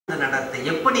நடத்தை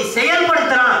எப்படி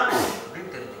செயல்படுத்தலாம்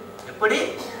அப்படின்னு தெரிஞ்சு. எப்படி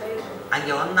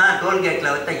அங்கே வந்தான்,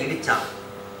 டோல்கேட்டில் வச்சா இடித்தான்,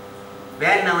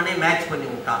 வேணவனே மேட்ச் பண்ணி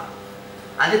விட்டான்.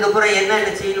 அதுக்கப்புறம் என்ன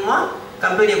செய்யணுமோ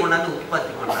கம்பெனியை கொண்டாந்து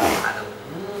உற்பத்தி பண்ணாங்க. அதை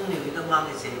 3 விதமாக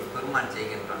பெருமான்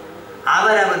செய்கின்றான்.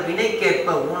 அவர்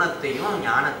வினைக்கேற்ப ஊனத்தையும்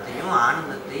ஞானத்தையும்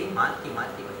ஆனந்தத்தையும் மாற்றி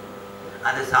மாற்றி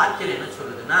அதை சாத்திரம் என்ன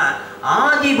சொல்லுதுன்னா,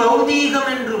 ஆதி பௌதீகம்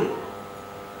என்றும்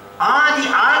ஆதி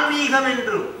ஆன்மீகம்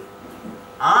என்றும்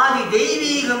ஆதி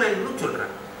தெய்வீகம் என்றும்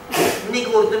சொல்றாங்க.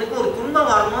 இன்னைக்கு ஒருத்தனுக்கு ஒரு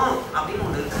துன்பம் வரணும் அப்படின்னு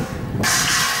ஒண்ணு இருக்கு.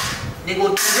 இன்னைக்கு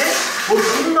ஒருத்தனுக்கு ஒரு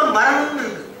துன்பம் வரணும்னு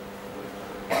இருக்கு.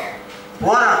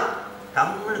 போறான்,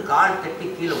 தம்முன்னு கால் தட்டி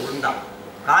கீழே விழுந்தான்.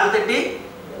 கால் தட்டி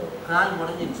கால்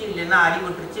முடிஞ்சிருச்சு, இல்லைன்னா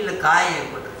அடிபட்டுருச்சு, இல்லை காயம்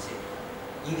ஏற்பட்டுருச்சு.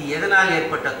 இது எதனால்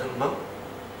ஏற்பட்ட துன்பம்?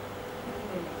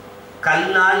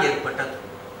 கல்லால் ஏற்பட்ட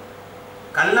துன்பம்.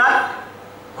 கல்லால்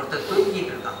ஒருத்தர்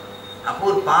தூங்கிட்டு இருக்கான், அப்போ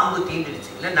ஒரு பாம்பு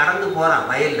தீண்டிடுச்சு. இல்லை நடந்து போறான்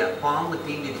வயல்ல, பாம்பு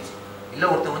தீண்டிடுச்சு. இல்லை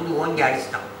ஒருத்தன் வந்து ஓங்கி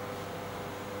அடிச்சிட்டான்.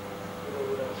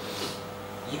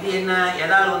 இது என்ன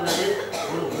எதால் வந்தது?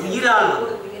 ஒரு உயிரால்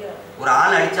வந்தது. ஒரு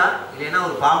ஆள் அடிச்சா, இல்லைன்னா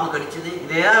ஒரு பாம்பு கடிச்சது.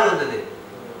 இது எதால் வந்தது?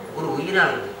 ஒரு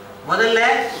உயிரால் வந்தது. முதல்ல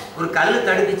ஒரு கல்லு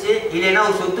தடுக்குச்சு, இல்லைன்னா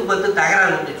ஒரு சொத்து பத்து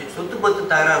தகராறு வந்துச்சு. சொத்து பத்து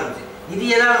தகராறு வந்துச்சு. இது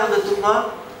எதால் வந்த துன்பம்?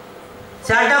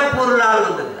 சட பொருளால்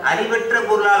வந்தது, அறிவற்ற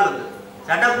பொருளால் வந்தது,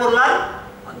 சட பொருளால்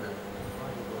வந்தது.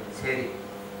 சரி,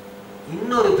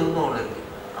 இன்னொரு துன்பம் ஒன்று இருக்கு.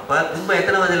 அப்ப துன்பம்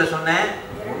எத்தனை வகையில சொன்னேன்?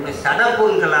 ஒன்று சட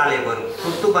பொருள்களாலே வரும்,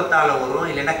 சொத்து பத்தால வரும்,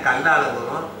 இல்லைன்னா கல்லால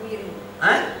வரும்.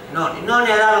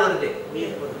 இன்னொன்னு எதால வருது?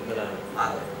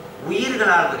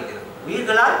 உயிர்களால் வருகிறது.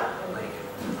 உயிர்களால்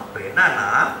வருகிறது. அப்ப என்னன்னா,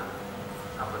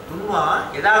 அப்ப துன்பம்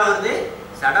எதால வருது?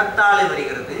 சடத்தாலே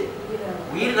வருகிறது,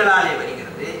 உயிர்களாலே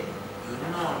வருகிறது.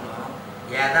 இன்னொன்னு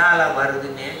எதால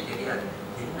வருதுன்னே தெரியாது.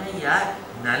 என்னையா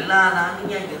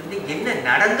நல்லாதானுங்க இருந்து என்ன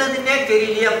நடந்ததுன்னே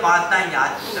தெரியலையா? பார்த்தா இங்க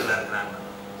ஆட்சிகள் இருக்கிறாங்க.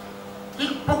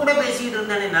 இப்ப கூட பேசிக்கிட்டு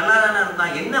இருந்தானே, நல்லா தானே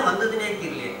இருந்தான், என்ன வந்ததுன்னே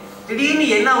தெரியலையே. திடீர்னு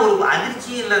என்ன ஒரு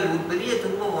அதிர்ச்சி இல்லை ஒரு பெரிய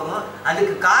துன்பம் வரும்.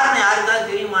 அதுக்கு காரணம் யாருக்காவது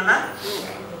தெரியுமானா?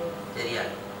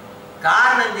 தெரியாது.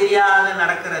 காரணம் தெரியாத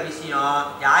நடக்கிற விஷயம்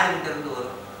யாருக்கிட்ட இருந்து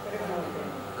வரும்?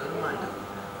 பெருமான்.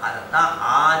 அதைத்தான்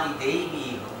ஆதி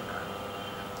தெய்வீகம்.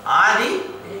 ஆதி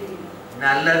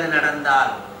நல்லது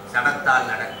நடந்தால் சடத்தால்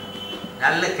நடக்கும்,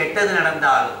 நல்ல கெட்டது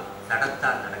நடந்தாலும்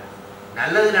சடத்தால் நடக்கும்.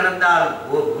 நல்லது நடந்தால்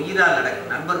ஓர் உயிரால்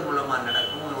நடக்கும், நண்பர் மூலமாக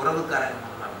நடக்கும், உறவுக்காரங்க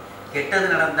மூலமாக. கெட்டது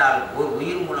நடந்தால் ஒரு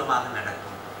உயிர் மூலமாக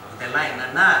நடக்கும். இதெல்லாம்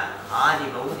என்னன்னா ஆதி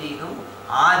பௌதீகம்,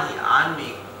 ஆதி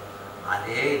ஆன்மீகம்.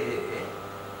 அதே இது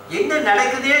என்ன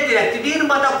நடக்குதே தெரியாது. திடீர்னு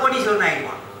பார்த்தா கோடீஸ்வரன்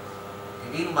ஆகிடுவான்,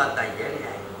 திடீர்னு பார்த்தா ஏழை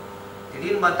ஆகிடுவான்,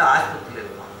 திடீர்னு பார்த்தா ஆஸ்பத்திரியில்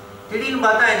இருப்பான், திடீர்னு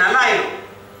பார்த்தா நல்லா ஆயிடும்.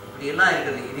 இப்படி எல்லாம்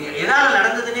இருக்குது. இது எதாவது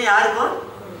நடந்ததுன்னே யாருக்கும்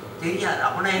தெரியாது.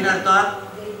 அப்படின்னா என்ன அர்த்தம்?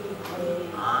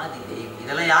 ஆதி தெய்வம்.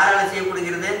 இதெல்லாம் யாரால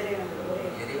செய்யப்படுகிறது?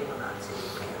 இறைவனால்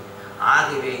செய்யப்படுகிறது.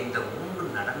 ஆகவே இந்த 3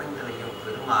 நடனங்களையும்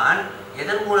பெருமான்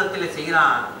எதன் மூலத்தில்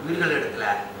செய்கிறான்? வீடுகள் இடத்துல.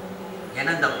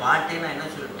 ஏன்னா இந்த பாட்டை நான் என்ன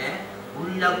சொல்லிட்டேன்?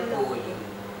 உள்ள கோயில்.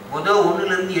 முதல்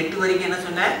 1ல இருந்து 8 வரைக்கும் என்ன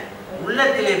சொன்னேன்?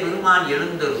 உள்ளத்திலே பெருமான்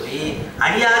எழுந்தருளி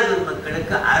அடியார்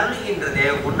பெருமக்களுக்கு அருளுகின்றதே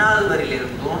 1வது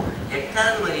வரியிலிருந்தும்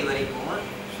 8வது வரி வரைக்கும்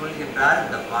சொல்கின்றார்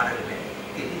இந்த பாடலில்.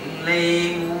 தில்லை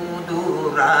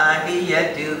மூதூராடிய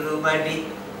திருவடி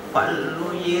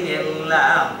பல்லுயிர்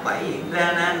எல்லாம்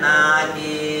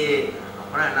பயின்றனாகி.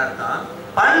 அப்புறம் என்ன அர்த்தம்?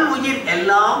 பல்லுயிர்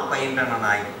எல்லாம்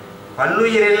பயின்றனாகி,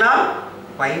 பல்லுயிர் எல்லாம்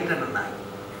பயின்றனாகி.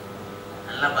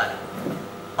 நல்லா பாரு,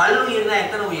 பல்லுயிர்னா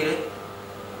எத்தனை உயிர்?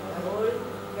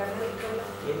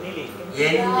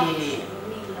 எண்ணிலி.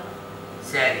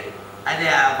 சரி, அது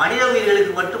மனித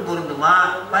உயிர்களுக்கு மட்டும் பொருந்துமா?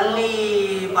 பள்ளி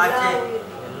பாச்ச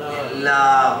எல்லா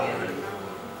உயிர்களுக்கும்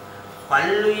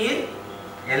பல்லுயிர்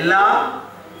எல்லாம்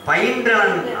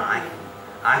பயின்றவன்.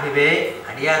 ஆகவே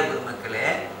அடியார் பெருமக்களே,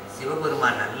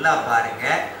 சிவபெருமான் நல்லா பாருங்க.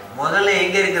 முதல்ல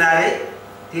எங்க இருக்கிறாரு?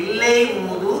 தில்லை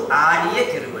மூது ஆடிய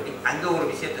திருவடி. அங்க ஒரு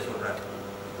விஷயத்தை சொல்றாரு.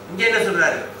 இங்க என்ன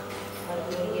சொல்றாரு?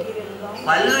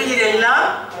 பல்லுயிர் எல்லாம்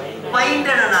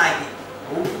பயின்றனாகி.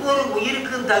 ஒவ்வொரு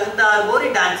உயிருக்கும் தகுந்தால் போது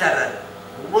டான்ஸ் ஆடுறாரு.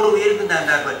 ஒவ்வொரு உயிருக்கும்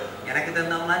தகுந்தால் போது. எனக்கு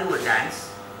தகுந்த மாதிரி ஒரு டான்ஸ்,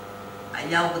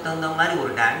 ஐயாவுக்கு தகுந்த மாதிரி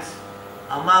ஒரு டான்ஸ்,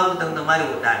 அம்மாவுக்கு தகுந்த மாதிரி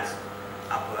ஒரு டான்ஸ்.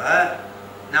 அப்போ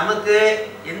நமக்கு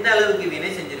எந்த அளவுக்கு வினை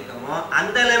செஞ்சிருக்கோமோ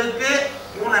அந்த அளவுக்கு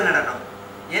ஊன நடனம்,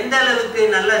 எந்த அளவுக்கு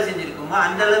நல்லா செஞ்சிருக்கோமோ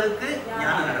அந்த அளவுக்கு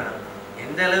ஞான நடனம்,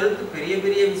 எந்த அளவுக்கு பெரிய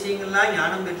பெரிய விஷயங்கள்லாம்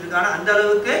ஞானம் பெற்றிருக்கானோ அந்த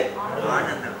அளவுக்கு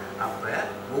ஆனந்தம். அப்ப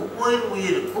ஒவ்வொரு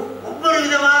உயிருக்கும் ஒவ்வொரு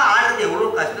விதமா ஆடுறது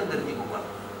எவ்வளவு கஷ்டம் தெரிஞ்சுக்கோங்க.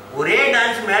 ஒரே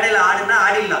டான்ஸ் மேடையில் ஆடுனா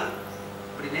ஆடிடலாம்,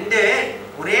 இப்படி நின்று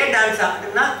ஒரே டான்ஸ்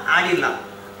ஆடுனா ஆடிடலாம்.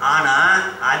 ஆனா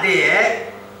அதே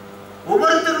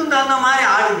ஒவ்வொருத்தருக்கும் தகுந்த மாதிரி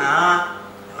ஆடுனா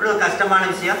எவ்வளவு கஷ்டமான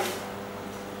விஷயம்,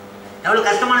 எவ்வளவு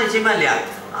கஷ்டமான விஷயமா இல்லையா?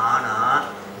 ஆனா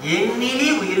எண்ணிலி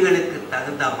உயிர்களுக்கு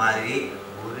தகுந்த மாதிரி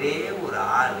ஒரே ஒரு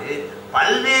ஆளு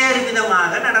பல்வேறு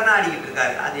விதமாக நடனம் ஆடிக்கிட்டு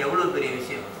இருக்காரு. அது எவ்வளவு பெரிய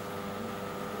விஷயம்.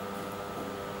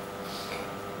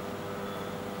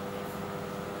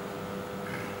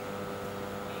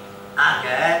 ஆக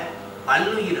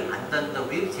பல்லுயிர் அந்தந்த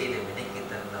உயிர் செய்த வினைக்கு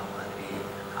தகுந்த மாதிரி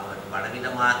அவர்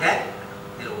பலவிதமாக.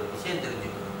 இதுல ஒரு விஷயம்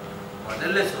தெரிஞ்சுக்கணும்.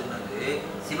 முதல்ல சொன்னது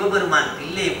சிவபெருமான்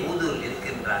தில்லை மூதூரில்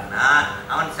இருக்கின்றானா,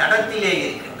 அவன் சடத்திலே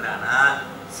இருக்கின்றானா,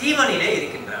 சீவனிலே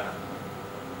இருக்கின்றானா?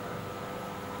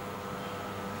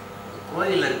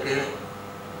 கோயில் இருக்கு,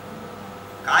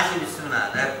 காசி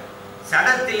விஸ்வநாதர்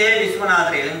சடத்திலே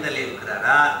விஸ்வநாதர் எழுந்தல்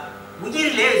இருக்கிறாரா,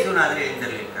 உயிரிலே விஸ்வநாதர்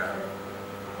எழுந்தல் இருக்கிறாரா?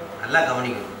 நல்லா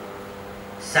கவனிக்கணும்.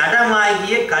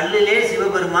 சடமாகிய கல்லிலே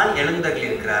சிவபெருமான் எழுந்தருள்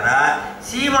இருக்கிறாரா,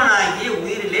 சீவனாகிய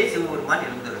உயிரிலே சிவபெருமான்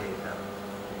எழுந்தருள் இருக்கிறாரா?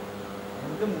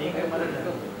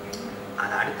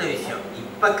 அது அடுத்த விஷயம்.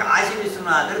 இப்ப காசி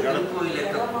விஸ்வநாதர் திருக்கோயில்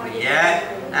இருக்கக்கூடிய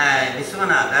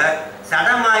விஸ்வநாதர்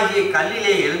சடமாகிய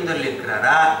கல்லிலே எழுந்தருள்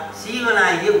இருக்கிறாரா,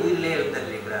 சீவனாகிய உயிரிலே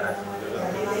எழுந்தருள் இருக்கிறாரா?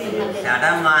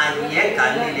 சடமாகிய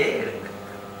கல்லிலே எழுந்தருள்.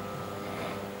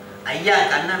 ஐயா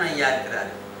கண்ணன் ஐயா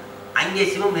இருக்கிறாரு, அங்கே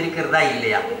சிவம் இருக்கிறதா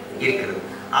இல்லையா? இருக்கிறது.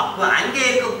 அப்ப அங்கே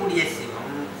இருக்கக்கூடிய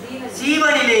சிவம்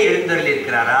சீவனிலே எழுந்தருள்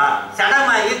இருக்கிறாரா,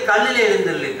 சடமாகிய கல்லிலே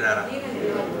எழுந்தருள் இருக்கிறாரா?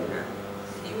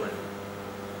 சீவன்.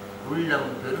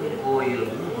 உள்ளம் பெருங்கோயில்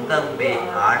உடம்பே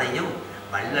ஆலயம்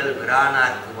வள்ளல்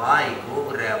பிரானார்க்கு வாய்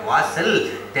கோபுர வாசல்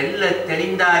தெல்ல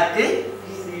தெளிந்தார்க்கு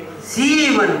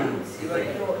சீவன் சிவன்.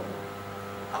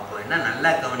 அப்போ என்ன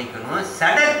நல்லா கவனிக்கணும்.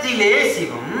 சடத்திலே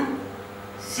சிவம்,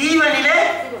 சீவனிலே.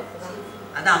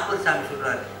 அதான் அப்பர் சாமி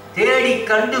சொல்றாரு, தேடி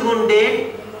கண்டு கொண்டேன்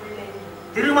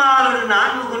திருமாலோடு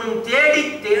நான்கு குணம் தேடி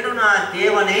தேடுனா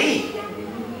தேவனை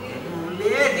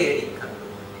உள்ளே தேடி கண்டு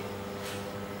கொண்டேன்.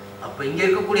 அப்ப இங்க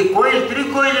இருக்கக்கூடிய கோயில்,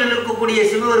 திருக்கோயில் இருக்கக்கூடிய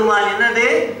சிவபெருமான் என்னது?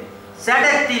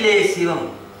 சடத்திலே சிவம்.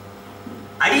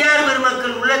 அடியார்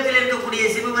பெருமக்கள் உள்ளத்தில் இருக்கக்கூடிய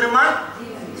சிவபெருமான்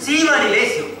சீவனிலே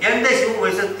சிவம். எந்த சிவம்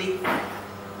வசத்தி?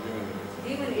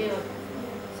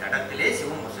 சடத்திலே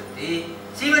சிவம் வசத்தி,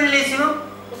 சீவனிலே சிவம்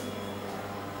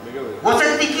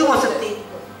வசத்திக்கு வசத்தி.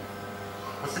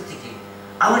 வசத்திக்கு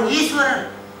அவன் ஈஸ்வரன்,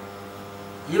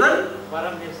 இவன்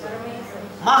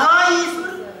மகா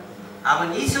ஈஸ்வரன்.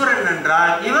 அவன் ஈஸ்வரன்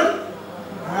என்றால் இவன்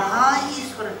மகா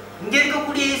ஈஸ்வரன். இங்க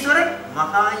இருக்கக்கூடிய ஈஸ்வரன்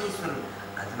மகா ஈஸ்வரன்.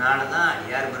 அதனாலதான்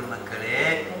அடியார் பெருமக்களே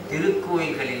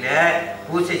திருக்கோயில்களில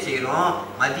பூஜை செய்யறோம்.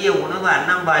 மதிய உணவு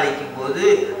அன்னம்பாளிக்கும் போது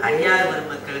அடியார்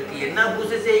பெருமக்களுக்கு என்ன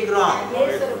பூஜை செய்கிறோம்?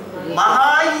 மகா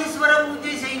ஈஸ்வர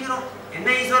பூஜை செய்கிறோம். என்ன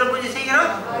ஈஸ்வர பூஜை செய்கிறோம்?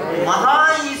 மகா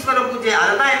ஈஸ்வர பூஜை.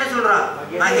 அதான் என்ன சொல்றான்?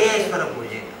 மகேஸ்வர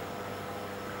பூஜை.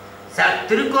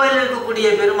 திருக்கோயில் இருக்கக்கூடிய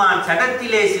பெருமான்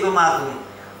சடத்திலே சிவமாகும்,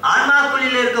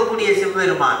 ஆன்மாக்குள்ளில் இருக்கக்கூடிய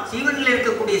சிவபெருமான், சீவனில்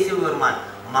இருக்கக்கூடிய சிவபெருமான்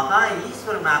மகா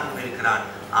ஈஸ்வரனாகவும் இருக்கிறான்.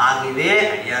 ஆகவே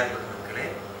அடியார் பெருமக்களே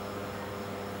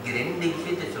இங்க ரெண்டு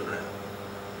விஷயத்தை சொல்றாரு.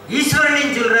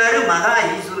 ஈஸ்வரனையும் சொல்றாரு, மகா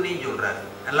ஈஸ்வரனையும் சொல்றாரு.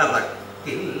 நல்லா பாரு.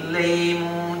 தில்லை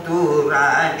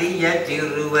மூதூராடிய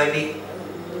திருவடி.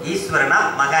 ஈஸ்வரனா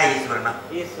மகா ஈஸ்வரனா?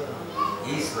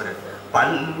 ஈஸ்வரன்.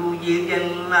 பல்லுயிர்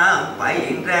எல்லாம்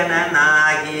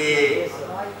பயின்றனாகே,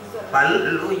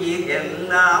 பல்லுயிர்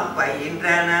எல்லாம்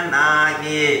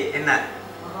பயின்றனாகே என்ன?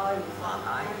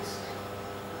 மகா ஈஸ்வரன்.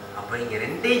 அப்ப இங்க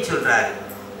ரெண்டையும் சொல்றாரு.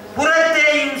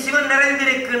 புறத்தேயும் சிவன்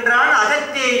நிறைந்திருக்கின்றான்,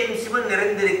 அகத்தேயும் சிவன்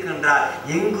நிறைந்திருக்கின்றான்,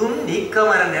 எங்கும்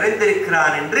நீக்கமர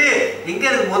நிறைந்திருக்கிறான் என்று இங்க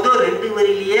முதல் ரெண்டு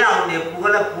வரியிலேயே அவனுடைய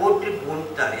புகழை போற்றி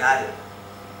போட்டார். யாரு?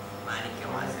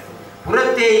 மாணிக்கவாசகர்.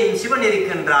 புறத்தேயும் சிவன்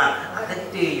இருக்கின்றான்,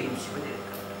 அகத்தேயும் சிவன்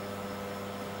இருக்கின்றான்.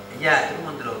 ஐயா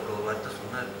திருமந்திரம் ஒரு வார்த்தை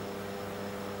சொன்னார்.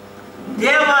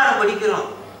 தேவாரம் படிக்கிறோம்.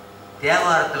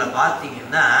 தேவாரத்துல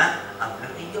பாத்தீங்கன்னா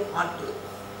நிறைய பாட்டு.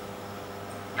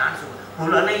 ஞான சொல்ல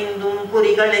புலனைந்தும்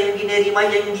பொறிகள் எங்கி நெறி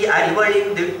மயங்கி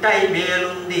அறிவழிந்திட்டை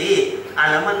மேலுந்தி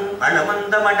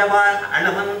அளமந்த மடவான்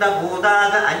அளமந்த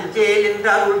போதாக அஞ்சேல் என்று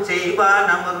அருள்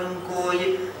செய்வான் அமரும்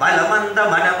கோயில் பலமந்த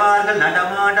மடவார்கள்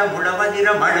நடமாட முழவதிர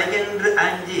மழை என்று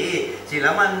அஞ்சி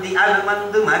சிலமந்தி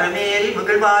அலமந்து மரமேறி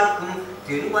மகிழ்வார்க்கும்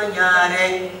திருவையாரே.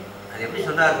 அது எப்படி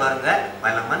சொல்றாரு பாருங்க.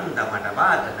 பலமந்த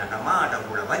மடவார்கள் நடமாட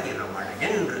முழவதிர மழை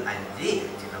என்று அஞ்சி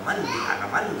மந்தி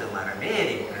அகமந்து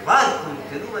மரமேறி மகிழ்வார்க்கும்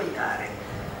திருவையாரே.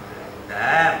 இந்த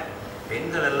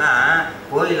பெண்கள் எல்லாம்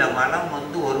கோயில மலம்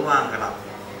வந்து வருவாங்களாம்.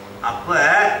 அப்ப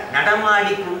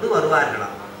நடமாடிக்கொண்டு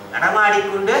வருவார்களாம்,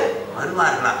 நடமாடிக்கொண்டு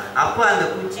வருவார்களாம். அப்ப அந்த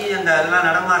குச்சி அந்த எல்லாம்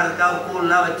நடமாடுறதுக்காக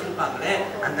பூல்லாம் வச்சிருப்பாங்களே,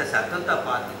 அந்த சத்தத்தை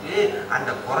பார்த்துட்டு அந்த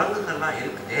குரங்குகள்லாம்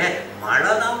இருக்குது,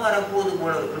 மழை தான் வரப்போகுது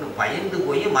போல இருக்குன்னு பயந்து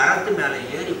போய் மரத்து மேல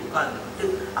ஏறி உட்கார்ந்துக்கிட்டு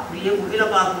அப்படியே குயில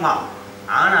பார்க்குமா.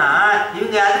 ஆனா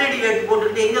இவங்க அதிரடி வேட்டு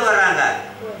போட்டுக்கிட்டு எங்க வர்றாங்க?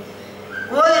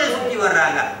 கோயிலை சுற்றி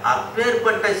வர்றாங்க.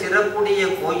 அப்பேற்பட்ட சிறப்புடைய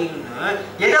கோயில்னு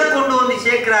எதை கொண்டு வந்து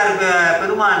சேர்க்கிறார்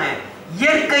பெருமானு?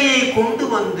 இயற்கையை கொண்டு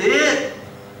வந்து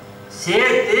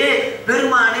சேர்த்து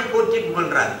பெருமானை போற்றி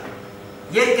புகழ்றாங்க.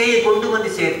 இயற்கையை கொண்டு வந்து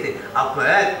சேர்த்து. அப்ப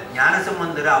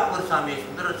ஞானசம்பந்தர், அப்பர் சுவாமி,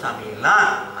 சுந்தர சுவாமி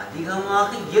எல்லாம் அதிகமாக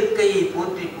இயற்கையை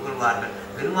போற்றி புகழ்வார்கள்.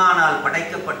 பெருமானால்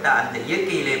படைக்கப்பட்ட அந்த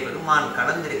இயற்கையிலே பெருமான்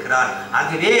கலந்திருக்கிறார்.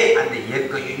 ஆகவே அந்த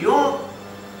இயற்கையையும்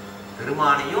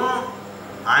பெருமானையும்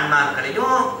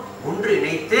ஆன்மாக்களையும் ஒன்று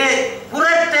இணைத்து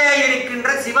புறத்தே இருக்கின்ற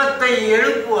சிவத்தை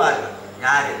எழுப்புவார்கள்.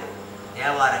 யாரு?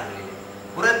 தேவாரங்களிலே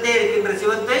புறத்தே இருக்கின்ற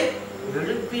சிவத்தை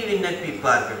எழுப்பி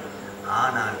விண்ணப்பிப்பார்கள்.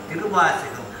 ஆனால்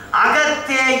திருவாசகம்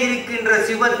அகத்தே இருக்கின்ற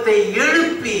சிவத்தை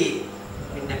எழுப்பி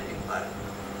விண்ணப்பிப்பார்கள்.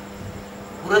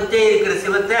 புறத்தே இருக்கிற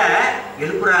சிவத்தை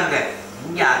எழுப்புறாங்க,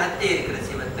 இங்க அகத்தே இருக்கிற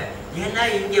சிவத்தை. ஏன்னா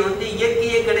இங்க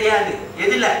இயற்கையே கிடையாது.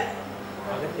 எதுல?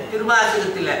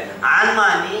 திருவாசகத்துல. ஆன்மா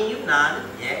நீயும் நானும்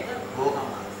ஏக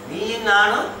போகமாக, நீயும்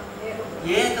நானும்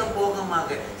ஏக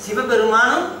போகமாக.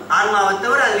 சிவபெருமானும் ஆன்மாவை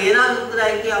தவிர அதுல ஏதாவது இருக்குதா?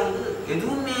 ஐக்கியாவது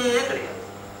எதுவுமே கிடையாது.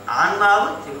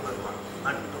 ஆன்மாவும் சிவபெருமான்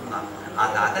மட்டும்தான்.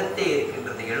 அது அகத்தே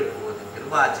இருக்கின்றதை எழுப்புவது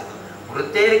திருவாசகம்,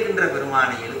 புறத்தே இருக்கின்ற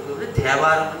பெருமானை எழுப்புவது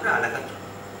தேவாரம் என்று அழகா.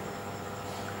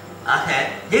 ஆக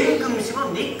எங்கும்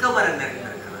சிவம் நீக்கமர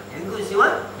நிறைந்திருக்கிறார். எங்கும்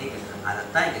சிவம் நீக்க.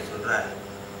 அதைத்தான் இங்க சொல்றாரு.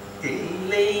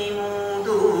 தில்லை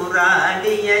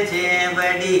மூதூராடிய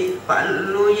சேவடி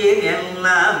பல்லுயிர்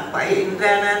எல்லாம்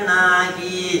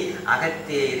பயின்றனாகி.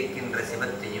 அகத்தே இருக்கின்ற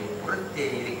சிவத்தையும் புறத்தே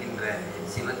இருக்கின்ற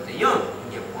சிவத்தையும்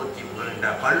இங்கே போற்றி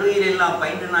புகழ்கின்றார். பல்லுயிர் எல்லாம்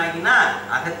பயின்றனாகினா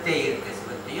அகத்தே இருக்கிற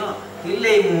சிவத்தையும்,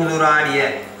 தில்லை மூதூராடிய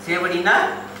சேவடினா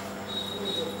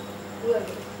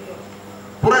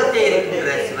புறத்தே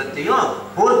இருக்கின்ற சிவத்தையும்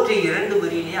போற்றி இரண்டு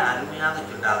வரியிலேயே அருமையாக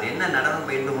சொல்றார். என்ன நடனம்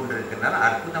வேண்டும் என்று இருக்கின்றார்,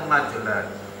 அற்புதமா சொல்றார்.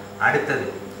 அடுத்தது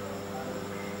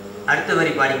அடுத்த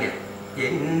வரி பாருங்க.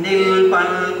 எண்ணில்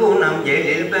பல்குணம்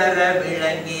எழில் பெற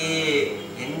விளங்கி.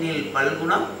 எண்ணில்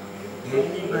பல்குணம்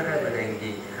எழில் பெற விளங்கி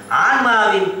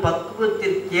ஆன்மாவின்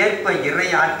பக்குவத்திற்கேற்ப இறை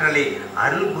ஆற்றலை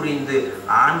அருள் புரிந்து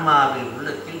ஆன்மாவின்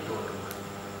உள்ளத்தில் தோன்றும்.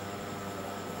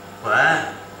 இப்ப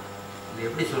இது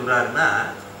எப்படி சொல்றாருன்னா,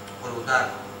 ஒரு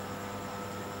உதாரணம்.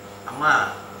 அம்மா,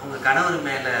 உங்க கணவர்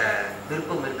மேல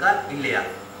விருப்பம் இருக்கா இல்லையா?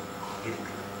 இருக்கு.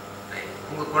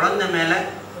 உங்க குழந்தை மேல?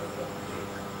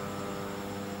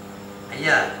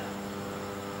 ஐயா,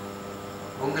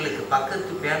 உங்களுக்கு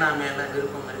பக்கத்து பேனா மேல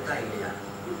விருப்பம் இருக்கா இல்லையா?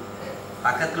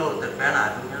 பக்கத்துல ஒருத்தர் பேனா,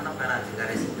 அருமையான பேனா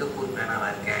வச்சிருக்காரு, சிங்கப்பூர் பேனாவா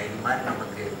இருக்க, இது மாதிரி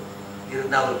நமக்கு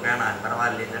இருந்தா ஒரு பேனா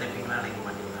பரவாயில்ல நினைப்பீங்களா? நினைக்க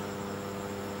மாட்டீங்களா?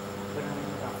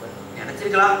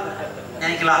 நினைச்சிருக்கலாம்,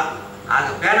 நினைக்கலாம். ஆக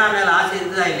பேனா மேல ஆசை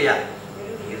இருக்குதா இல்லையா?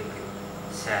 இருக்கு.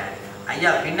 சரி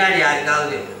ஐயா, பின்னாடி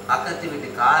யாருக்காவது பக்கத்து வீட்டு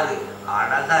காரு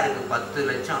அழகா இருக்கு, 10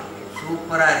 லட்சம்,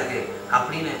 சூப்பரா இருக்கு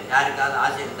அப்படின்னு யாருக்காவது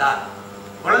ஆசை இருக்கா?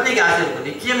 குழந்தைக்கு ஆசை இருக்கும்,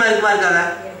 நிச்சயமா இருக்குமா இருக்காதா?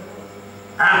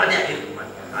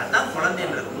 அதுதான்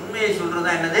குழந்தைன்றது. உண்மையை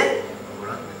சொல்றதா என்னது?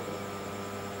 குழந்தை.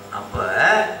 அப்ப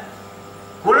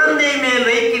குழந்தை மேல்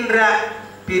வைக்கின்ற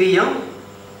பிரியம்,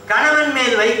 கணவன்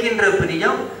மேல் வைக்கின்ற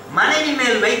பிரியம், மனைவி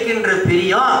மேல் வைக்கின்ற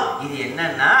பிரியம், இது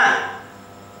என்னன்னா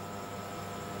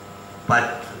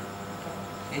பற்று.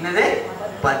 என்னது?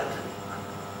 பற்று.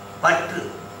 பற்று.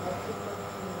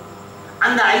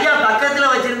 அந்த ஐயா பக்கத்துல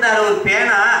வச்சிருந்தாரு ஒரு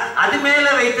பேனா, அது மேல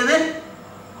வைத்தது,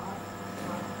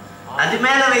 அது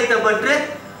மேல வைத்த பற்று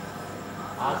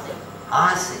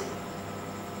ஆசை.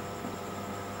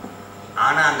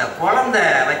 ஆனா அந்த குழந்தை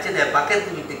வச்சத பக்கத்து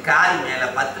வீட்டு கார் மேல,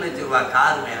 10 லட்சம் ரூபாய்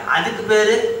கார் மேல, அதுக்கு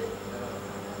பேரு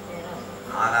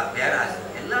ஆகா பேராசை.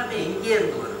 எல்லாமே இங்கே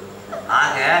இருந்து வரும்.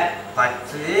 ஆக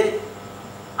பற்று,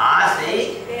 ஆசை,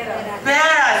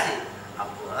 பேராசை.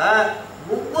 அப்போ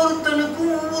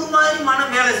ஒவ்வொருத்தனுக்கும் ஒவ்வொரு மாதிரி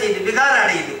மனம் வேலை செய்யுது, விகாரம்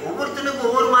அடையுது. ஒவ்வொருத்தனுக்கும்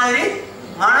ஒவ்வொரு மாதிரி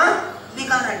மனம்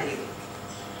விகாரம் அடையுது.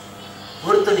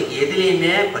 ஒருத்தனுக்கு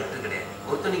எதுலையுமே பற்று கிடையாது,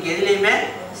 ஒருத்தனுக்கு எதுலையுமே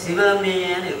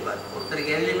சிவமேன்னு இருப்பார்.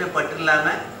 ஒருத்தருக்கு எதுலையுமே பற்று இல்லாம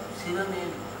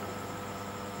சிவமேன்னு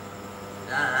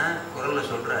குரல்ல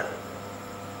சொல்றாரு.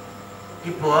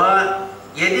 இப்போ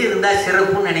எது இருந்தா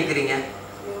சிறப்புன்னு நினைக்கிறீங்க?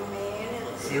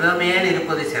 சிவமேன்னு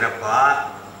இருப்பது சிறப்பா,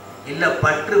 இல்ல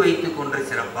பற்று வைத்துக் கொன்ற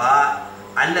சிறப்பா,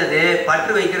 அல்லது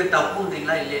பற்று வைக்கிறது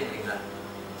தப்புன்றீங்களா இல்லைன்றீங்களா?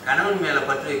 கணவன் மேல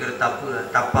பற்று வைக்கிறது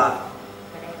தப்பா?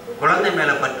 குழந்தை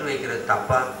மேல பற்று வைக்கிறது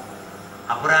தப்பா?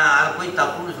 அப்புறம் அதை போய்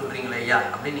தப்புன்னு சொல்றீங்களா ஐயா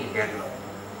அப்படின்னு நீங்க கேட்கலாம்.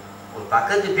 ஒரு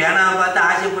பக்கத்து பேனாவை பார்த்து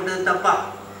ஆசைப்பட்டது தப்பா?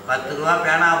 10 ரூபா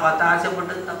பேனாவை பார்த்து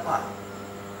ஆசைப்பட்டது தப்பா?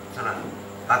 சொன்னாங்க.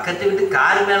 பக்கத்து வீட்டு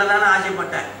காரு மேலதானே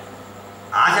ஆசைப்பட்டேன்,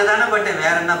 ஆசை தானே பட்டேன்,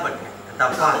 வேற என்ன பட்டேன்,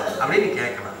 தப்பா அப்படின்னு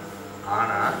கேட்கலாம்.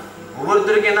 ஆனா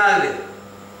ஒவ்வொருத்தருக்கும் என்ன ஆகுது?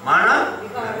 மனம்.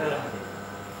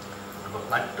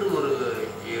 பற்று ஒரு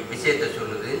விஷயத்தை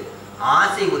சொல்லுது,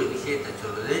 ஆசை ஒரு விஷயத்தை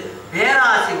சொல்லுது,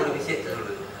 பேராசை ஒரு விஷயத்தை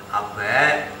சொல்லுது. அப்ப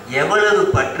எவ்வளவு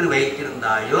பற்று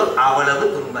வைத்திருந்தாயோ அவ்வளவு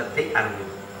துன்பத்தை அனுபவிப்பாய்.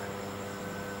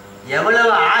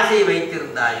 எவ்வளவு ஆசை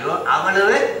வைத்திருந்தாயோ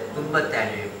அவ்வளவு துன்பத்தை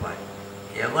அனுபவிப்பாய்.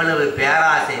 எவ்வளவு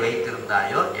பேராசை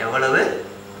வைத்திருந்தாயோ எவ்வளவு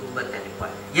துன்பத்தை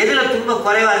அனுபவிப்பாய். எதுல துன்பம்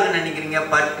குறைவா இருக்குன்னு நினைக்கிறீங்க?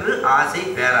 பற்று, ஆசை,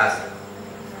 பேராசை.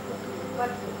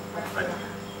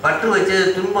 பற்று வச்சது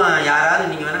துன்பம் யாராவது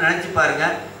நீங்க வேணா நினைச்சு பாருங்க.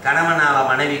 கணவனால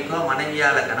மனைவிக்கோ,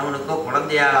 மனைவியால கணவனுக்கோ,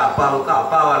 குழந்தையால அப்பாவுக்கோ,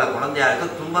 அப்பாவால குழந்தையாருக்கோ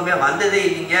துன்பமே வந்ததே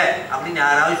இல்லைங்க அப்படின்னு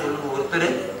யாராவது சொல்லுங்க.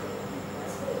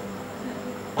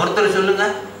 ஒருத்தர் சொல்லுங்க.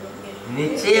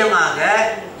 நிச்சயமாக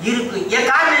இருக்கும். ஏன்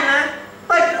காரணம் என்ன?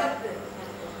 பற்று.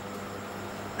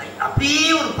 அப்படியே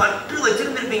ஒரு பற்று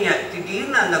வச்சிருந்திருப்பீங்க.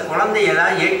 திடீர்னு அந்த குழந்தை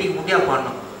ஏதாவது ஏட்டி முட்டியா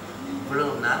பண்ணும்.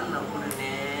 இவ்வளவு நாள் நான்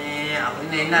பொண்ணுனே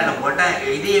அப்படின்னு என்ன போட்டேன்,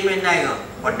 இதையுமே என்ன ஆகும்?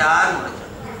 பொட்டான்னு முடிச்சோம்.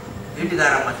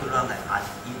 வீட்டுக்காரம்மா சொல்லுவாங்க,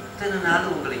 இத்தனை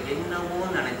நாள் உங்களை என்னவோ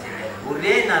நினைச்சேன்,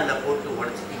 ஒரே நாள்ல போட்டு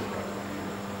உடைச்சிட்டீங்க.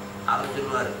 அவர்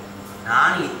சொல்லுவாரு,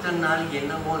 நான் இத்தனை நாள்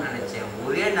என்னவோ நினைச்சேன்,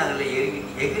 ஒரே நாள்ல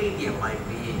எகிரிட்டியம்மா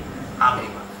இப்படி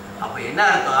அப்படிமா. அப்ப என்ன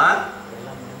அர்த்தம்?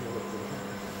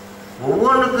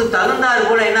 ஒவ்வொன்றுக்கு தகுந்தாறு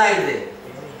போல என்ன ஆயிடுது?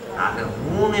 நாங்க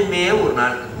மூணுமே ஒரு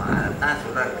நாளுக்கு. அதான்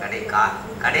சொல்றாரு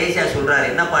கடைசியா சொல்றாரு.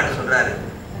 என்ன பாட்டு சொல்றாரு?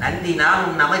 நந்தி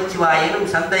நாமும் நமச்சிவாயனும்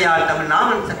சந்தையால் தமிழ்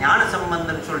நாமன் ஞான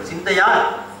சம்பந்தன் சொல் சிந்தையால்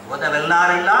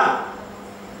உதவெல்லாரெல்லாம்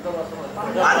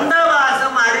அந்த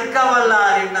வாசம் அறுக்க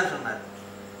வல்லாருன்னு தான் சொன்னார்.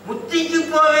 முத்திக்கு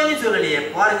போவேன்னு சொல்லலையே.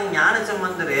 போறது ஞான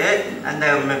சம்பந்தரு அந்த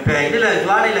இதுல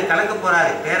ஜுவாலையில கலக்க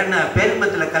போறாரு,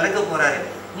 பேரின்பத்துல கலக்க போறாரு.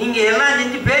 நீங்க எல்லாம்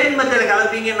செஞ்சு பேரின்பத்துல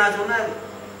கலப்பீங்கன்னு நான் சொன்னாரு.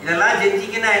 இதெல்லாம்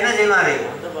செஞ்சீங்கன்னா என்ன செய்வாரு?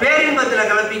 பேரின்பத்துல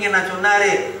கலப்பீங்கன்னு நான்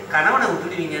சொன்னாரு. கணவனை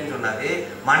விட்டுடுவீங்கன்னு சொன்னாரு,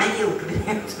 மனைவியை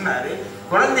விட்டுடுவீங்கன்னு சொன்னாரு,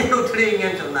 குழந்தைய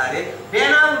விட்டுடுவீங்கன்னு சொன்னாரு,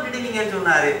 பேனா விட்டுடுவீங்கன்னு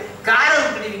சொன்னாரு, காரை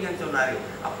விட்டுடுவீங்கன்னு சொன்னாரு.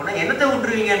 அப்படின்னா என்னத்தை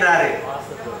விட்டுருவீங்கன்றாரு?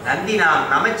 நந்தி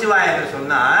நாம் நமச்சிவாய என்று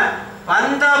சொன்னா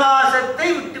பந்தவாசத்தை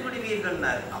விட்டு விடுவீர்கள்.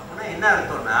 அப்படின்னா என்ன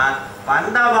அர்த்தம்னா,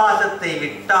 பந்தவாசத்தை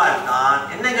விட்டால் தான்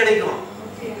என்ன கிடைக்கும்?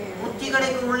 முத்தி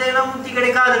கிடைக்கும். உள்ளேனா முத்தி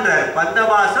கிடைக்காதுன்றார்.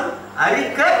 பந்தவாசம்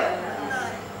அரிக்க.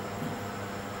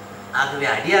 ஆகவே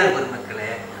அடியார்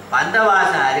பெருமக்களே,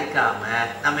 பந்தவாசம் அரிக்காம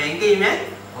நம்ம எங்கேயுமே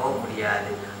போக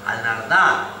முடியாது.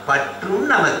 அதனாலதான் பற்றும்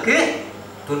நமக்கு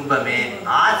துன்பமே,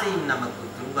 ஆசையும் நமக்கு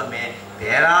துன்பமே,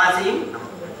 பேராசையும்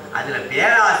நமக்கு. அதுல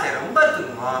பேராசை ரொம்ப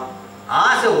துன்பம்,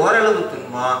 ஆசை ஓரளவு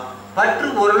துன்பம், பற்று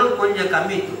ஓரளவு கொஞ்சம்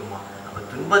கம்மி துன்பம். அப்ப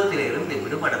துன்பத்தில இருந்து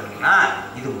விடுபடணும்னா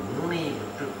இது மூணையும்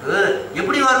விட்டுட்டு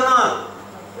எப்படி வரணும்?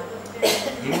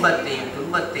 இன்பத்தையும்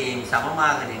துன்பத்தையும்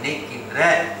சமமாக நினைக்கின்ற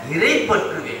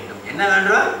இறைப்பற்று வேண்டும். என்ன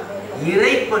வேண்டும்?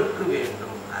 இறைப்பற்று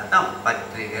வேண்டும். அதான்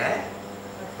பற்றுக,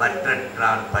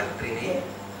 பற்றற்றான் பற்றினை,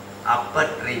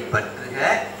 அப்பற்றை பற்றுக,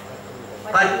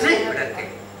 பற்று விடற்கை.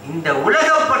 இந்த உலக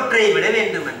பற்றை விட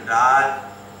வேண்டும் என்றால்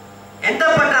எந்த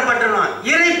பற்றை பற்றணும்?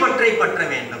 இறைப்பற்றை பற்ற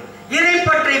வேண்டும்.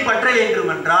 இறைப்பற்றை பற்ற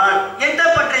வேண்டும் என்றால் எந்த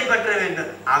பற்றை பற்ற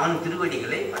வேண்டும்? அவன்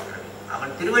திருவடிகளை பற்ற வேண்டும்.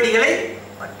 அவன் திருவடிகளை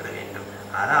பற்ற வேண்டும்.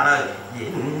 அதனால்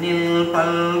என்னில்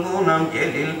பல்குணம்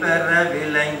எழில் பெற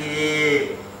விளங்கி.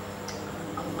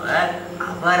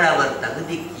 அவர்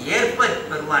தகுதிக்கு ஏற்ப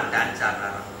பெருமான் டான்ஸ்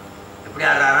ஆடுறாராம். எப்படி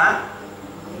ஆடுறாராம்?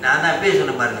 நான் தான் எப்பயே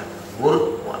சொன்ன பாருங்க,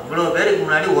 இவ்வளவு பேருக்கு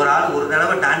முன்னாடி ஒரு ஆள் ஒரு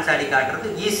தடவை டான்ஸ் ஆடி காட்டுறது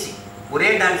ஈஸி, ஒரே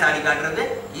டான்ஸ் ஆடி காட்டுறது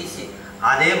ஈஸி.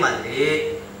 அதே மாதிரி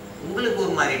உங்களுக்கு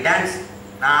ஒரு மாதிரி டான்ஸ்,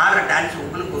 நான் ஆடுற டான்ஸ்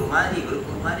உங்களுக்கு ஒரு மாதிரி,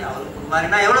 இவருக்கு ஒரு மாதிரி, அவருக்கு ஒரு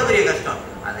மாதிரினா எவ்வளவு பெரிய கஷ்டம்.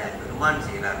 அதை பெருமான்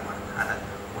செய்கிறார். அதை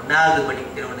 1வது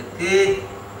படிக்கிறவனுக்கு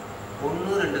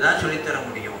 1, 2 தான் சொல்லித்தர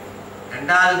முடியும்.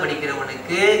 2வது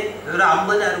படிக்கிறவனுக்கு வெறும்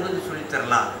 50, 60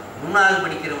 சொல்லித்தரலாம். 3வது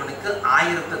படிக்கிறவனுக்கு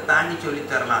 1000 தாண்டி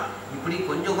சொல்லித்தரலாம். இப்படி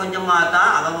கொஞ்சம் கொஞ்சமா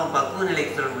தான் அவன் பக்குவ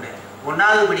நிலைக்கு சொல்ல முடியும்.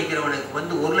 1வது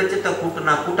படிக்கிறவனுக்கு 1 லட்சத்தை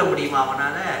கூட்ட முடியுமா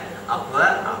அவனால? அப்ப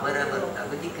அவரவர்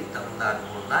தகுதிக்கு தகுந்தார்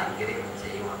போல்தான் இறைவன்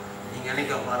செய்வான். நீங்க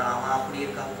நினைக்க போறான், அவன் அப்படி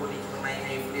இருக்கான், போட்டி சொன்னா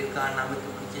என்ன இப்படி இருக்கான், நமக்கு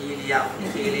இப்படி செய்யலையா, அப்படி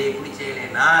செய்யலையே, இப்படி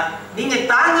செய்யலைன்னா நீங்க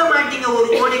தாங்க மாட்டீங்க.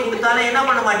 1 கோடி கொடுத்தாலும் என்ன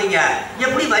பண்ண மாட்டீங்க,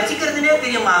 எப்படி வச்சுக்கிறதுனே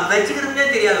தெரியுமா? வச்சுக்கிறதுனே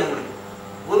தெரியாது உங்களுக்கு.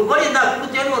 1 கோடி இந்தா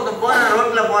கொடுத்தேன்னு ஒருத்தன் போறான்,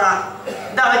 ரோட்ல போறான்,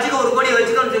 இந்தா வச்சுக்க 1 கோடி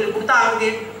வச்சுக்கன்னு சொல்லி கொடுத்தா அவங்க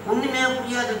ஒண்ணுமே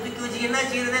புரியாது. தூக்கி வச்சு என்ன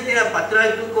செய்யறதே தெரியாது. 10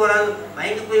 நாள் தூக்கு வராது,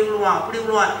 மயங்கி போய் விழுவான், அப்படி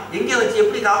விழுவான். எங்கே வச்சு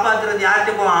எப்படி காப்பாத்துறது,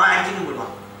 யார்கிட்ட போவான், அவன் அடிச்சுன்னு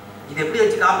போடுவான். இது எப்படி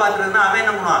வச்சு காப்பாத்துறதுன்னா அவன்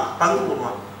என்ன பண்ணுவான், பங்கு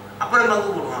போடுவான், அப்புறம் பங்கு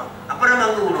போடுவான், அப்புறம்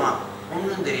பங்கு போடுவான்,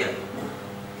 ஒன்றும் தெரியாது.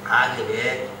 ஆகவே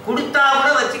கொடுத்தா கூட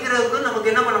வச்சுக்கிறதுக்கு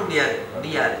நமக்கு என்ன பண்ண முடியாது.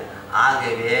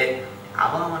 ஆகவே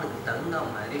அவனுக்கு தகுந்த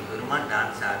மாதிரி பெருமான்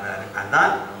டான்ஸ் ஆடுறாரு.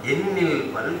 அதான் என்னில்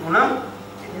பல்குணம்.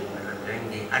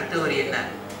 அடுத்த ஒரு என்ன?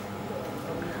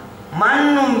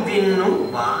 மண்ணும் பின்னும்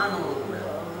வானும்.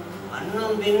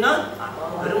 மண்ணும் பின்னும்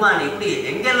பெருமான் எப்படி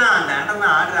எங்கெல்லாம் அந்த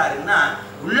நடனம் ஆடுறாருன்னா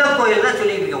உள்ள கோயில் தான்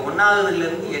சொல்லிட்டு இருக்கேன். 1வதுல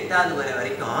இருந்து 8வது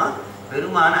வரைக்கும்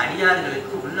பெருமான்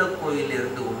அடியார்களுக்கு உள்ள கோயில்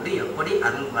இருந்து கொண்டு எப்படி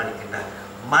அருள் பாலிக்கின்றார்.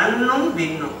 மண்ணும்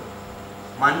விண்ணும்.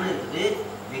 மண் இருக்குது,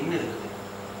 விண்ணு இருக்குது.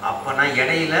 அப்பனா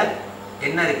இடையில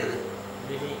என்ன இருக்குது?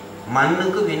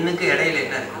 மண்ணுக்கு விண்ணுக்கு இடையில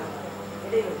என்ன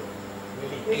இருக்குது?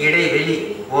 இடைவெளி.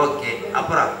 ஓகே.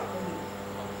 அப்புறம்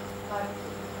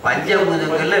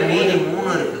பஞ்சபூதங்கள்ல மீதி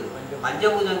 3 இருக்குது.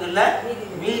 பஞ்சபூதங்கள்ல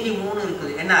மீதி 3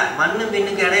 இருக்குது. என்ன? மண்ணு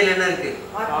விண்ணுக்கு இடையில என்ன இருக்கு?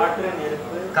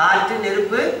 காற்று,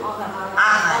 நெருப்பு,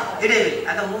 இடைவெளி.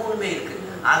 அத 3மே இருக்கு.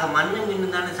 ஆக மண்ணு விண்ணு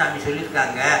தானே சாமி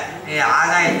சொல்லியிருக்காங்க.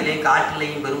 ஆகாயத்திலையும்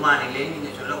காற்றுலையும் பெருமான் இல்லைன்னு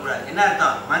நீங்க சொல்லக்கூடாது. என்ன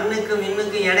அர்த்தம்? மண்ணுக்கு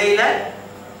விண்ணுக்கு இடையில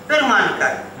பெருமான்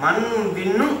இருக்காரு. மண்ணும்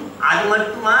விண்ணும் அது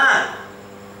மட்டுமா?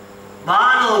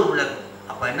 வானோர் உலகம்.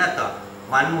 அப்ப என்ன அர்த்தம்?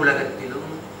 மண்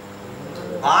உலகத்திலும்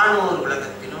வானோர்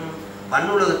உலகத்திலும்,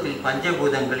 மண்ணுலகத்தில்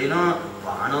பஞ்சபூதங்களிலும்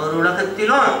வானோர்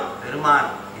உலகத்திலும் பெருமான்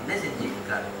என்ன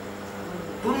செஞ்சிருக்காரு?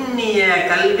 துண்ணிய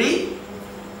கல்வி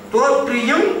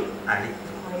தோற்றியும் அளித்து.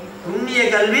 துண்ணிய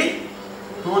கல்வி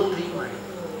தோற்றியும்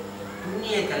அளித்து.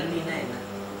 துண்ணிய கல்வினா என்ன?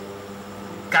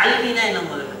 கல்வினா என்ன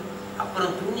முதல்ல,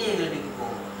 அப்புறம் துண்ணிய கல்விக்கு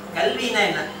போகும். கல்வினா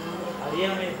என்ன?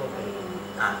 அறியாமையை போக்குவது.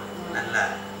 நல்ல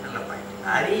நல்ல பாயிண்ட்.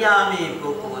 அறியாமையை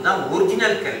போக்குவதுதான்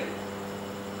ஒரிஜினல் கல்வி.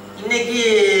 இன்னைக்கு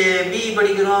பிஇ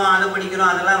படிக்கிறோம், அதை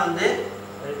படிக்கிறோம், அதெல்லாம் வந்து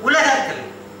உலக கல்வி.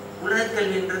 உலக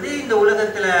கல்வின்றது இந்த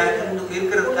உலகத்துல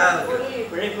இருக்கிறதுக்காக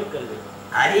உழைப்பு கல்வி.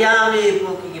 அறியாமையை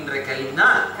போக்குகின்ற கல்வினா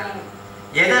கல்வி.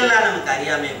 எதெல்லாம் நமக்கு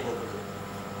அறியாமையை போக்குது?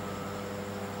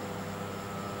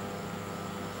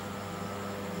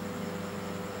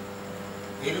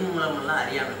 எது மூலமெல்லாம்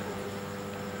அறியாமை போகுது?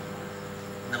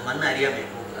 இந்த மண் அறியாமை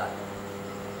போக்குதா?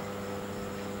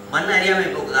 மண் அறியாமை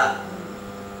போக்குதா?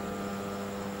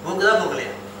 போக்குதா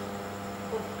போக்கலையா?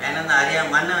 வேணா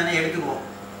மண்ணை வேணா எடுத்துக்குவோம்.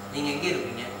 நீங்க எங்க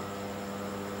இருப்பீங்க?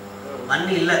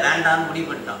 மண் இல்ல, வேண்டாம்னு முடிவு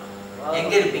பண்ணிட்டோம்.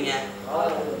 எங்க இருப்பீங்க?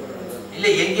 இல்ல,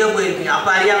 எங்கேயோ போயிருப்பீங்க. அப்ப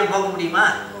அறியாம போக முடியுமா?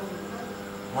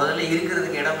 முதல்ல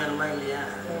இருக்கிறதுக்கு இடம் வேணுமா இல்லையா?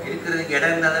 இருக்கிறதுக்கு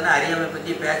இடம் இருந்தா தானே அறியாமை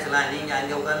பத்தி பேசலாம். நீங்க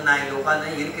அங்க உட்காந்து நான் இங்க உட்காந்து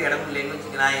இருக்க இடம் இல்லைன்னு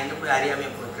வச்சுக்கலாம். எங்க போய் அறியாமை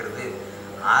போக்குறது?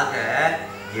 ஆக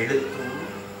எழுத்தும்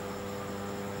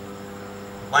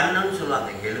மண்ணுன்னு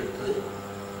சொல்லுவாங்க. எழுத்து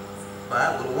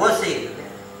ஒரு ஓசை இருக்குது.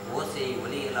 ஓசை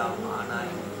ஒலியெல்லாம் ஆனால்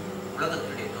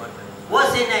உலகத்துடைய தோற்றம்.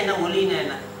 ஓசைன்னா என்ன? ஒலின்னா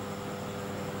என்ன?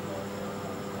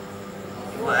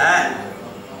 இப்ப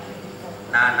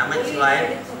நான் நமச்சிவாய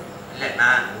இல்ல,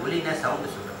 நான் ஒலினா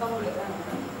சவுண்ட் சொல்றேன்.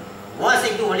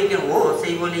 ஓசைக்கு ஒலிக்கணும்.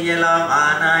 ஓசை ஒலியெல்லாம்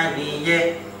ஆனாய் நீயே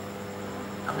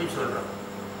அப்படின்னு சொல்றோம்.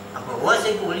 அப்ப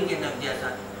ஓசைக்கு ஒலிக்கு என்ன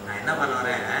வித்தியாசம்? நான் என்ன பண்ண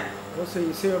வரேன்? ஓசை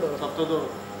இசையோட சத்தத்தோட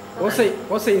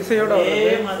ஓசை இசையோட ஒரே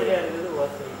மாதிரியா இருக்குது.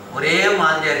 ஓசை ஒரே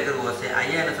மாதிரியா இருக்குது. ஓசை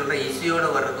ஐயா என்ன சொல்ற? இசையோட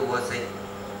வர்றது ஓசை.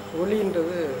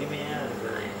 ஒலின்றது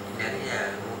நிறைய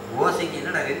ஓசைக்கு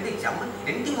என்னடா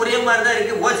ரெண்டும் ஒரே மாதிரி தான்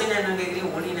இருக்கு. ஓசைனா என்னன்னு கேக்குறீங்க,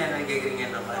 ஒலினா என்னன்னு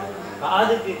கேக்குறீங்கன்ற மாதிரி.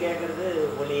 காதுக்கு கேட்கறது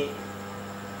ஒலி,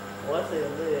 ஓசை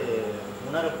வந்து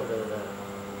உணரப்படுறது.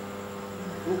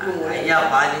 ஐயா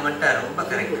பாதி மட்டும் ரொம்ப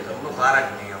கரெக்ட், ரொம்ப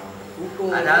பாராட்டுனீங்க.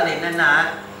 அதாவது என்னன்னா,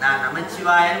 நான்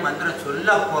நமச்சிவாயன் மந்திரம் சொல்ல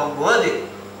போகும்போது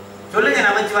சொல்லுங்க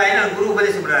நமச்சிவாயன் குரு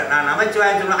உபதேசம் பண்றாரு. நான்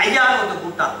நமச்சிவாயன் சொல்லுவேன், ஐயான்னு ஒருத்தர்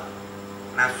கூப்பிட்டான்.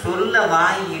 நான் சொல்ல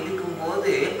வாய் எடுக்கும்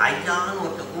போது ஐயான்னு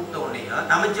ஒருத்தர் கூப்பிட்ட உடனே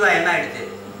நமச்சிவாய் என்ன ஆயிடுச்சு?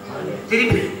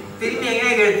 திரும்பி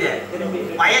எங்கே கேடுச்சு?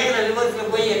 பயத்துல ரிவர்ஸ்ல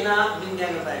போய் என்ன அப்படின்னு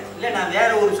கேட்கறாச்சு. இல்ல, நான் வேற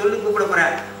ஒரு சொல்லு கூப்பிட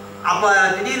போறேன். அப்ப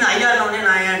திடீர்னு ஐயான்னு உடனே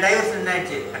நான் என் டைவர்ஸ் என்ன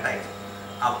ஆயிடுச்சு? கட் ஆயிடுச்சு.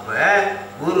 அப்ப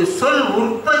ஒரு சொல்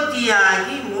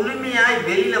உற்பத்தியாகி முழுமையாய்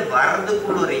வெளியில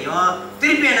வர்றதுக்குள்ளரையும்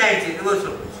திருப்பி என்ன ஆயிடுச்சு? ரிவர்ஸ்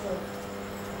சொல்.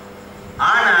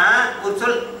 ஆனா ஒரு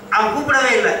சொல் அவன்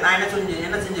கூப்பிடவே இல்லை. நான் என்ன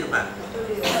செஞ்சிருப்பேன்?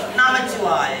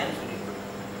 நமச்சிவாயன்னு சொல்லிருப்பேன்.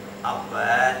 அப்ப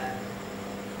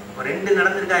ரெண்டு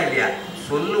நடந்திருக்கா இல்லையா?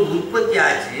 சொல்லு உற்பத்தி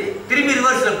ஆச்சு, திரும்பி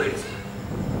ரிவர்ஸ்ல போயிடுச்சு.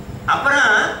 அப்புறம்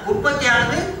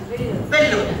உற்பத்தியானது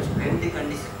வெளியில வந்துடுச்சு. ரெண்டு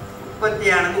கண்டிஷன்.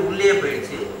 உற்பத்தியானது உள்ளே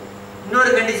போயிடுச்சு.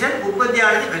 இன்னொரு கண்டிஷன்,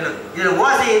 உற்பத்தியானது வெளில. இதுல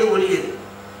ஓசை எது, ஒலி எது?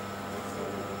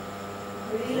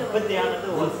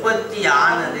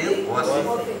 உற்பத்தியானது ஓசை,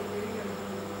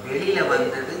 வெளியில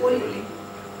வந்தது ஒலி.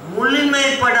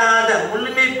 முழுமைப்படாத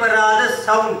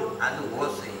சவுண்ட் அது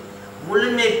ஓசை.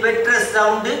 முழுமை பெற்ற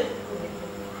சவுண்டு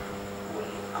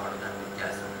ஒலி. அவ்வளவுதான்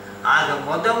வித்தியாசம். ஆக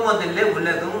முதல்ல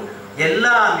உலகம்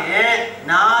எல்லாமே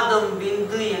நாதம்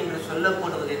பிந்து என்று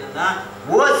சொல்லப்படுவது என்னன்னா,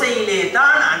 ஓசையிலே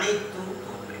தான் அனைத்தும்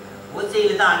தோன்றுகிறது.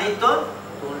 ஓசையிலே தான் அனைத்தும்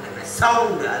தோன்றுகிறது.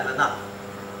 சவுண்டு அதுலதான்.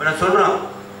 இப்ப நான் சொல்றோம்,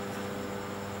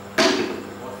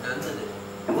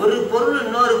 ஒரு பொருள்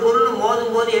இன்னொரு பொருள்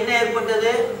மோதும் போது என்ன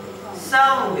ஏற்பட்டது?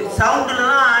 சவுண்டு. சவுண்டுல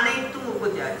தான் அனைத்தும்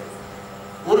உற்பத்தி ஆச்சு.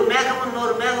 ஒரு மேகம்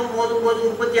இன்னொரு மேகம் மோதும் போது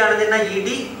உற்பத்தி ஆனது என்ன?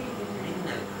 இடி,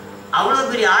 மின்னல். அவ்வளவு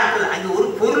பெரிய ஆற்றல். அங்க ஒரு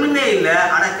பொருளுமே இல்லை,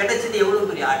 ஆனா கிடைச்சது எவ்வளவு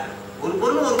பெரிய ஆற்றல். ஒரு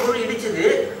பொருள் இடிச்சது,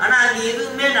 ஆனா அங்க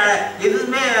எதுவுமே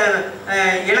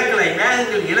இழக்கலை.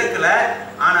 மேகங்கள் இழக்கல.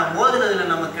 ஆனா மோதினதுல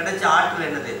நமக்கு கிடைச்ச ஆற்றல்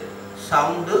என்னது?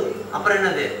 சவுண்டு, அப்புறம்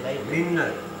என்னது?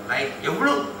 மின்னல், ரைட்.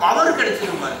 எவ்வளவு பவர்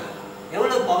கிடைச்சது பாருங்க,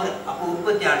 எவ்வளவு பவர் அப்போ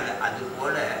உற்பத்தி ஆனது. அது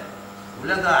போல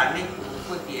உலக அனைத்து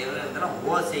உற்பத்தி எவ்வளவு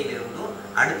ஓசையில இருந்தும்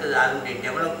அடுத்தது அதனுடைய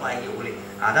டெவலப் ஆகிய ஒளி.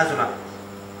 அதான் சொல்லலாம்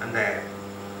அந்த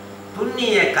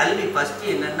துண்ணிய கல்வி ஃபர்ஸ்ட்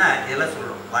என்னன்னா இதெல்லாம்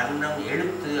சொல்றோம். வண்ணம்,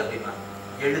 எழுத்து அப்படின்னா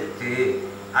எழுத்து.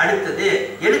 அடுத்தது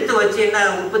எழுத்து வச்சு என்ன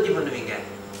உற்பத்தி பண்ணுவீங்க?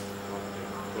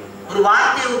 ஒரு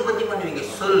வார்த்தையை உற்பத்தி பண்ணுவீங்க,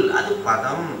 சொல், அது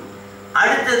பதம்.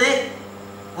 அடுத்தது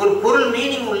ஒரு பொருள்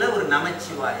மீனிங் உள்ள ஒரு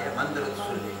நமச்சிவாய மந்திரத்தை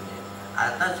சொல்லுவீங்க.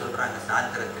 அதான் சொல்றாங்க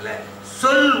சாத்திரத்துல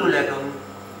சொல் உலகம்,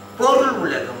 பொருள்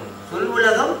உலகம். சொல்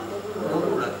உலகம்,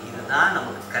 பொருள் உலகம். இதுதான்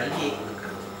நமக்கு கல்வியை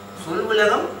கொடுக்கிறது. சொல்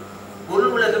உலகம்,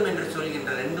 பொருள் உலகம் என்று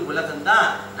சொல்கின்ற ரெண்டு உலகம் தான்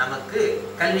நமக்கு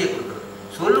கல்வியை கொடுக்கிறது.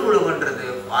 சொல் உலகன்றது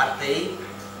வார்த்தை,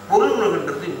 பொருள்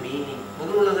உலகன்றது மீனிங்.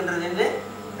 பொருள் உலகன்றது என்ன?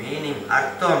 மீனிங்,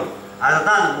 அர்த்தம்.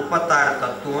 அதுதான் அந்த 36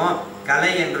 தத்துவம்.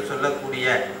 கலை என்று சொல்லக்கூடிய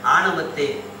ஆணவத்தை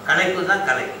கலைப்பு தான்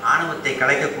கலை, ஆணவத்தை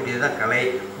கலைக்கக்கூடியதுதான் கலை.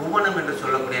 புவனம் என்று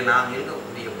சொல்லக்கூடிய நாம்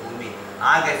இருக்கக்கூடிய பூமி.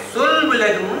 ஆக சொல்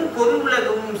உலகமும் பொருள்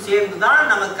உலகமும் சேர்ந்துதான்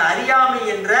நமக்கு அறியாமை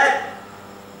என்ற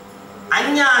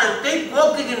அஞ்ஞானத்தை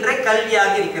போக்குகின்ற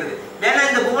கல்வியாக இருக்கிறது. வேணா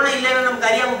இந்த புவனம் இல்லைன்னா நமக்கு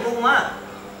அறியாம போகுமா?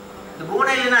 இந்த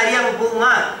புவனம் இல்லைன்னா அறியாம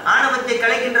போகுமா? ஆணவத்தை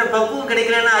கலைக்கின்ற பக்குவம்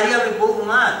கிடைக்கலன்னா அறியாமை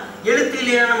போகுமா? எழுத்து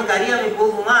இல்லைன்னா நமக்கு அறியாமை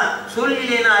போகுமா? சொல்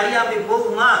இல்லைன்னா அறியாமை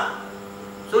போகுமா?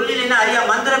 சொல் இல்லைன்னா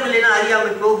மந்திரம் இல்லைன்னா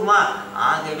அறியாமை போகுமா?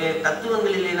 ஆகவே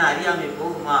தத்துவங்கள் இல்லைன்னா அறியாமை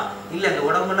போகுமா? இல்ல இந்த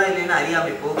உடம்பெல்லாம் இல்லைன்னா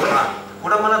அறியாமை போகுமா?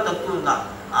 உடம்பெல்லாம் தத்துவம் தான்.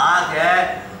 ஆக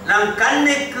நம்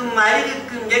கண்ணுக்கும்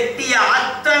அறிவுக்கும் எட்டிய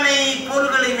அத்தனை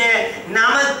பொருள்களுமே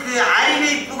நமக்கு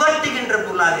அறிவை புகட்டுகின்ற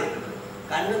பொருளாக இருக்கிறது.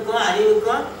 கண்ணுக்கும்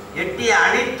அறிவுக்கும் எட்டிய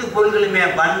அனைத்து பொருள்களுமே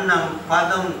வண்ணம்,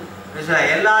 பதம்,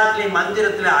 எல்லாத்திலையும்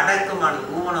மந்திரத்துல அடக்கமானது.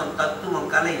 ஊனம், தத்துவம்,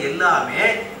 கலை எல்லாமே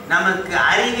நமக்கு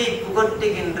அறிவை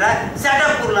புகட்டுகின்ற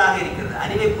சடப்பொருளாக இருக்கிறது.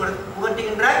 அறிவை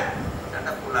புகட்டுகின்ற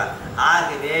சடப்பொருளாக.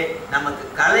 ஆகவே நமக்கு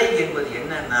கலை என்பது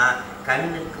என்னன்னா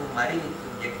கண்ணுக்கும் அறிவுக்கும்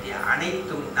எட்டிய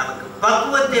அனைத்தும் நமக்கு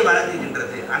பக்குவத்தை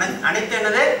வழங்குகின்றது. அனைத்து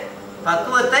என்னது?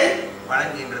 பக்குவத்தை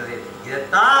வழங்குகின்றது.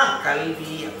 இதைத்தான்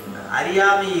கல்வி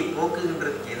அறியாமையை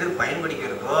போக்குகின்றதுக்கு எதிர்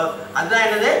பயன்படுகிறதோ அதுதான்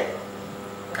என்னது?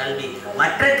 கல்வி.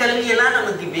 மற்ற கல்வியெல்லாம்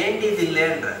நமக்கு வேண்டியது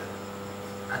இல்லைன்ற.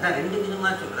 அதான் ரெண்டு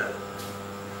விதமா சொல்றாரு.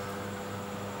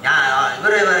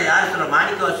 இவரை யார் சொல்ற?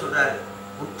 மாணிக்கவா சொல்றாரு,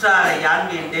 உற்றாரை யான்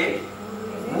வேண்டேன்,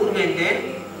 ஊர் வேண்டேன்,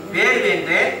 பேர்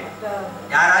வேண்டேன்.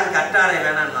 யாராவது கற்றாரை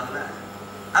வேணான்னு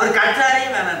அவர்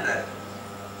கற்றாரையும் வேணான்றார்.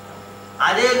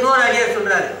 அதே இன்னொரு அடியார்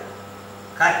சொல்றாரு,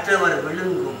 கற்றவர்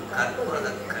விழுங்கும் கற்பத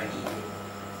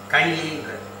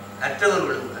கனியைங்கிறார். கற்றவர்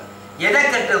விழுங்குறார். எதை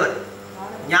கற்றவர்?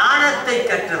 ஞானத்தை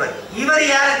கற்றவர். இவர்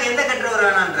யாருக்கு எந்த கற்றவர்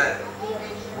வேணான்றார்?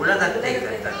 உலகத்தை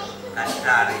கற்றவர்.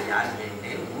 கற்றாரை யான்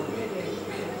வேண்டேன், ஊர் வேண்டேன்,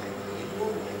 பேர் வேண்டேன்.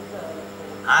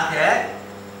 ஆக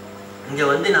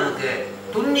இங்க நமக்கு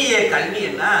துண்ணிய கல்வி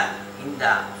என்ன? இந்த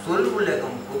சொல்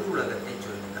உலகம், பொருள் உலகத்தை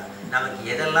சொல்லுகிறார். நமக்கு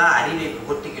எதெல்லாம் அறிவை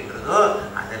புகட்டுகின்றதோ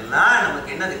அதெல்லாம் நமக்கு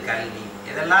என்னது? கல்வி.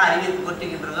 எதெல்லாம் அறிவை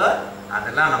புகட்டுகின்றதோ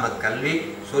அதெல்லாம் நமக்கு கல்வி.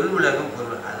 சொல் உலகம்,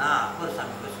 பொருள். அதான் அப்பர்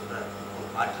சாமி சொல்றார் ஒரு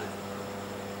பாட்டு.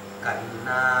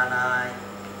 கண்ணானாய்,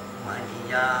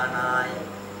 மணியானாய்,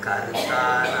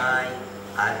 கருத்தானாய்,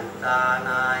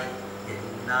 அறுத்தானாய்,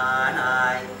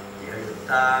 எண்ணானாய்,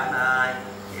 எழுத்தானாய்,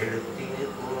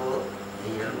 எழுத்தினுக்கோ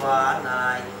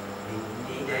இயல்பானாய்,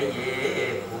 நின்னிடையே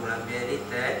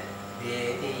புறமெரித்த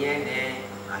வேதியனே,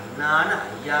 அண்ணான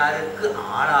ஐயாருக்கு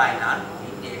ஆளாய் நான்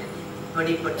புரிந்தேன்.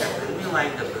 இப்படிப்பட்ட பெருமை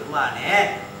வாய்ந்த பெருமானே,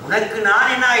 உனக்கு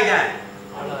நான் என்ன ஆயிட்டேன்?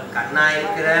 கண்ணா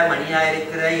இருக்கிற, மணியா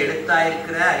இருக்கிற, எழுத்தா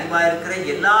இருக்கிற, அறிவா இருக்கிற,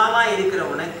 எல்லாமா இருக்கிற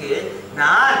உனக்கு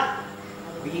நான்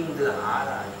உயிர்ந்து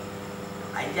ஆளாய்,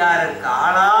 ஐயாருக்கு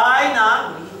ஆளாய் நான்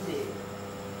உயிர்ந்து.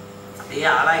 அப்படியே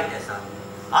ஆளாயிட்டேன் சாமி.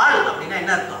 ஆள் அப்படின்னா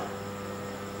என்ன அர்த்தம்?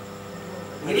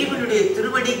 இறைவனுடைய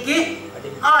திருவடிக்கு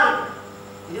ஆள்.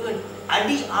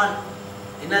 அடி ஆள்.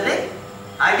 என்னது?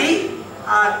 அடி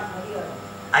ஆள்,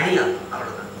 அடியா.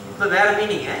 அவ்வளவுதான். இப்ப வேற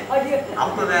மீனிங்,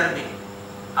 அப்ப வேற மீனிங்.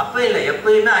 அப்ப இல்ல,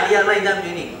 எப்பயுமே அடியாதான் இதான்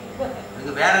மீனிங்.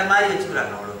 நீங்க வேற மாதிரி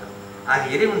வச்சுக்கிறாங்க. அவ்வளவுதான். ஆக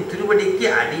இறைவன் திருவடிக்கு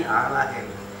அடி ஆளாக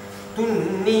இருக்கு.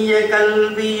 துண்ணிய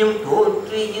கல்வியும்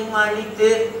தோற்றியும் அழித்து.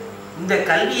 இந்த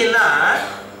கல்வியெல்லாம்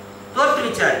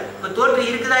தோற்றுவிச்சார். இப்ப தோற்று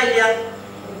இருக்குதா இல்லையா?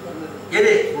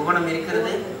 எது? புவனம்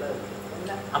இருக்கிறது,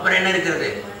 அப்புறம் என்ன இருக்கிறது?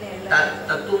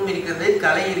 தத்துவம் இருக்கிறது,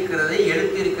 கலை இருக்கிறது,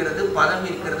 எழுத்து இருக்கிறது, பதம்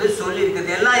இருக்கிறது, சொல் இருக்கிறது,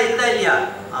 எல்லாம் இருக்குதா இல்லையா?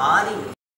 ஆதி